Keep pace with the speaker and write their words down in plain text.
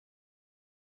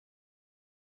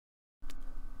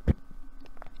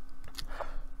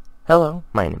Hello,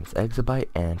 my name is Exxabite,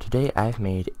 and today I've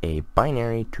made a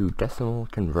binary to decimal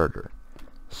converter.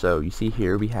 So you see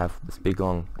here we have this big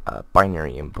long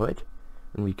binary input,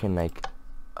 and we can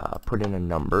put in a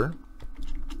number.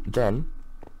 Then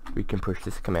we can push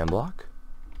this command block,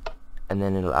 and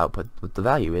then it'll output what the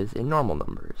value is in normal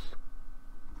numbers.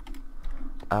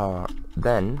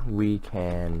 Then we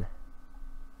can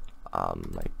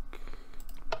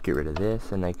get rid of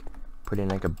this and put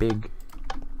in a big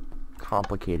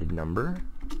complicated number,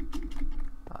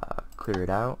 clear it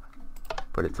out,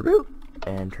 put it through,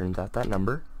 and turns out that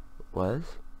number was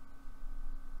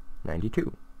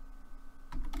 92.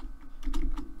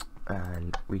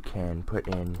 And we can put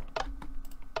in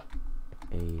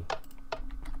a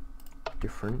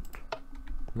different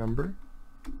number,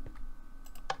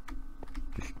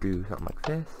 just do something like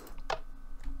this,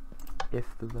 if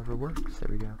the lever works, there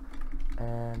we go,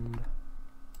 and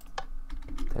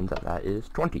turns out that is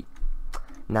 20.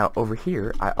 Now over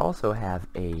here I also have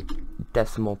a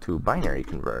decimal to binary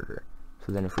converter,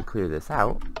 so then if we clear this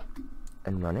out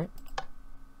and run it,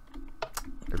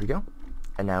 there we go,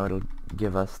 and now it'll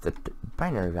give us the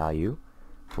binary value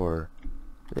for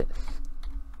this.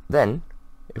 Then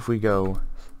if we go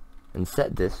and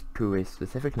set this to a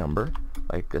specific number,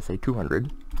 like let's say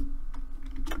 200,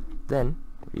 then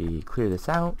we clear this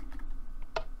out,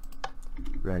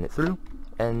 run it through,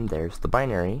 and there's the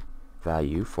binary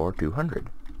value for 200.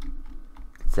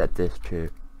 Set this to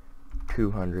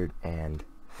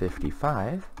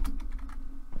 255,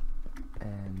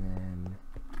 and then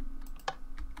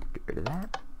get rid of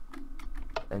that,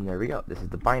 and there we go. This is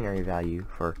the binary value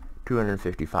for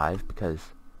 255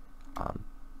 because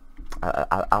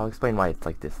I'll explain why it's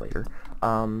like this later.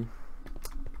 Can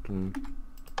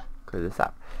clear this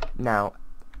out. Now,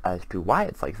 as to why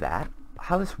it's like that,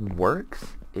 how this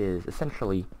works is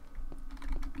essentially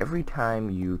every time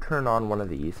you turn on one of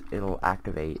these, it'll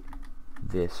activate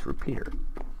this repeater.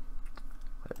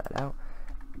 Put that out.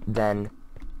 Then,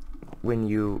 when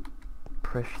you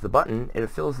push the button, it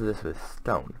fills this with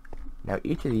stone. Now,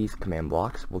 each of these command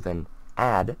blocks will then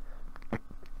add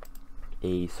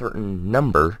a certain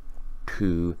number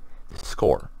to the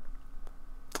score.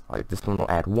 Like this one will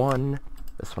add 1,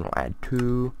 this one will add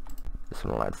 2, this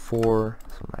one will add 4,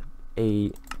 this one will add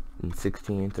 8, and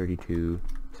 16, 32,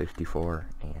 64,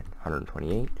 and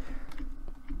 128.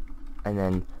 And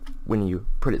then when you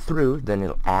put it through, then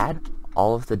it'll add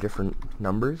all of the different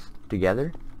numbers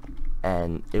together,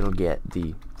 and it'll get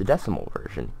the decimal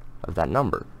version of that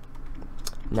number.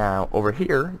 Now over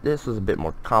here, this was a bit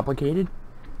more complicated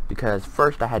because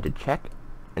first I had to check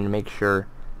and make sure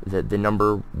that the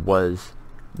number was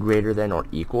greater than or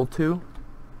equal to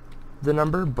the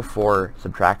number before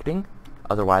subtracting.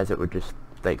 Otherwise it would just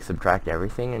subtract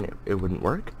everything and it wouldn't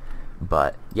work.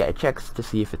 But yeah, it checks to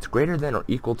see if it's greater than or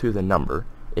equal to the number.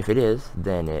 If it is,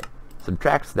 then it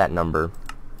subtracts that number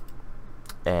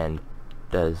and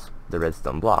does the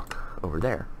redstone block over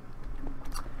there.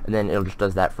 And then it just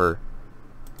does that for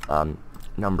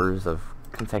numbers of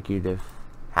consecutive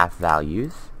half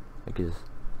values. It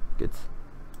gets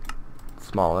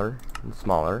smaller and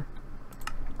smaller,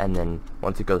 and then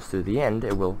once it goes through the end,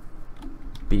 it'll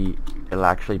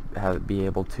actually be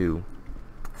able to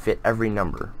fit every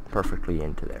number perfectly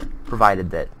into there,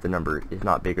 provided that the number is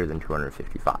not bigger than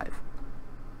 255.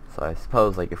 So I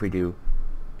suppose if we do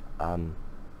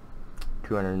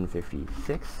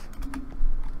 256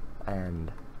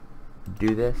 and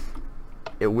do this,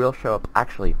 it will show up.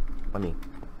 Actually, let me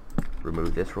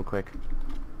remove this real quick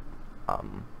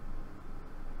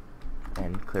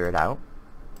and clear it out.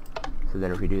 So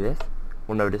then if we do this,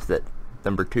 we'll notice that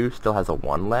number 2 still has a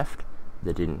 1 left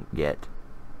that didn't get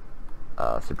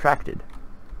subtracted.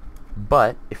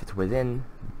 But if it's within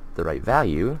the right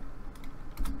value,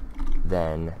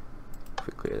 then if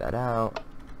we clear that out,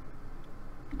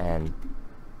 and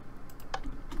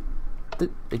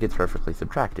it gets perfectly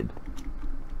subtracted.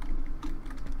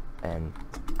 And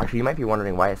actually, you might be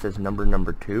wondering why it says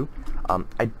number 2.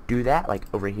 I do that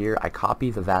over here. I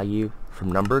copy the value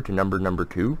from number to number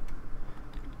 2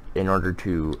 in order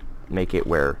to make it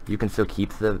where you can still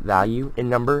keep the value in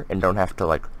number and don't have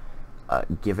to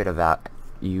give it a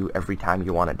value every time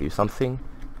you want to do something.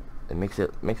 It makes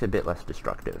it a bit less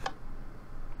destructive.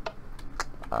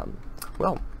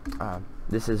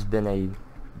 This has been a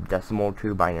decimal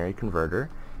to binary converter.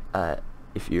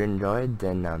 If you enjoyed,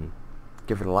 then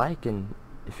give it a like, and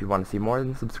if you want to see more,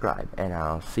 then subscribe, and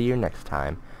I'll see you next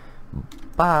time.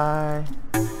 Bye!